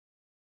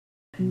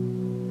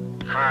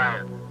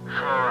5,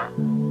 4,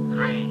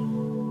 3,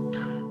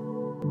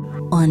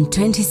 2. On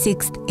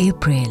 26th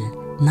April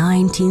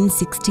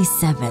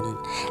 1967,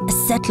 a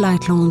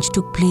satellite launch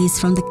took place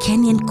from the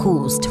Kenyan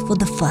coast for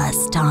the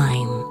first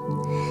time.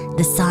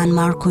 The San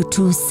Marco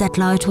 2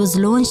 satellite was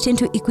launched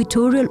into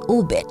equatorial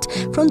orbit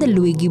from the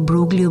Luigi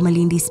Broglio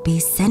Malindi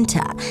Space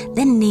Center,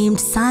 then named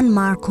San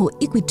Marco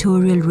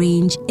Equatorial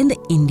Range in the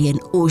Indian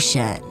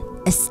Ocean.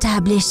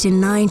 Established in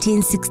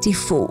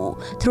 1964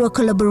 through a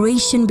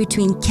collaboration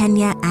between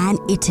Kenya and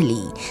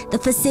Italy, the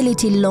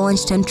facility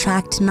launched and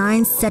tracked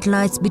 9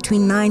 satellites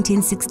between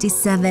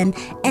 1967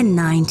 and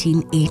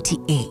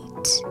 1988.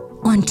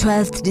 On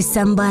 12th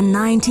December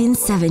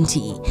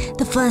 1970,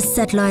 the first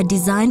satellite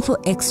designed for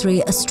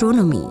X-ray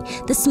astronomy,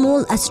 the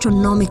Small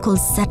Astronomical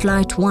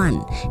Satellite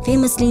 1,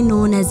 famously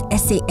known as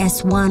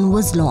SAS-1,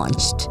 was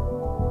launched.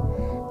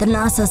 The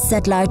NASA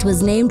satellite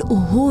was named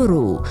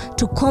Uhuru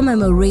to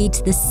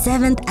commemorate the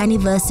 7th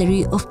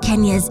anniversary of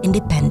Kenya's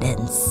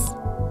independence.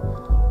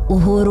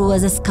 Uhuru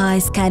was a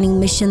sky-scanning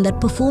mission that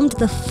performed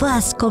the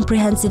first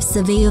comprehensive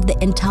survey of the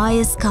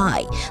entire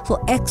sky for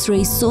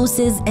X-ray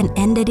sources and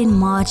ended in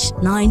March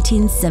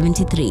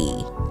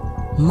 1973.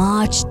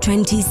 March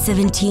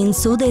 2017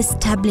 saw the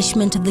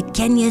establishment of the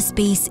Kenya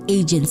Space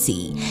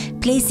Agency,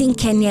 placing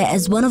Kenya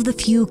as one of the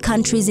few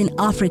countries in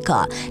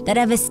Africa that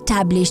have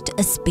established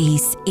a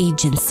space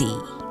agency.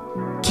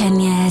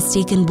 Kenya has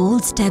taken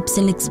bold steps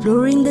in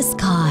exploring the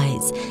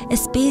skies,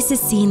 as space is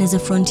seen as a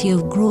frontier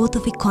of growth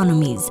of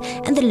economies,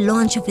 and the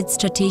launch of its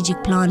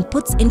strategic plan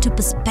puts into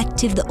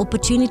perspective the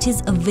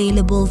opportunities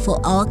available for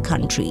our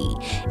country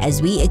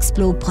as we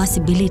explore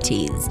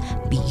possibilities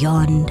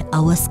beyond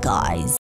our skies.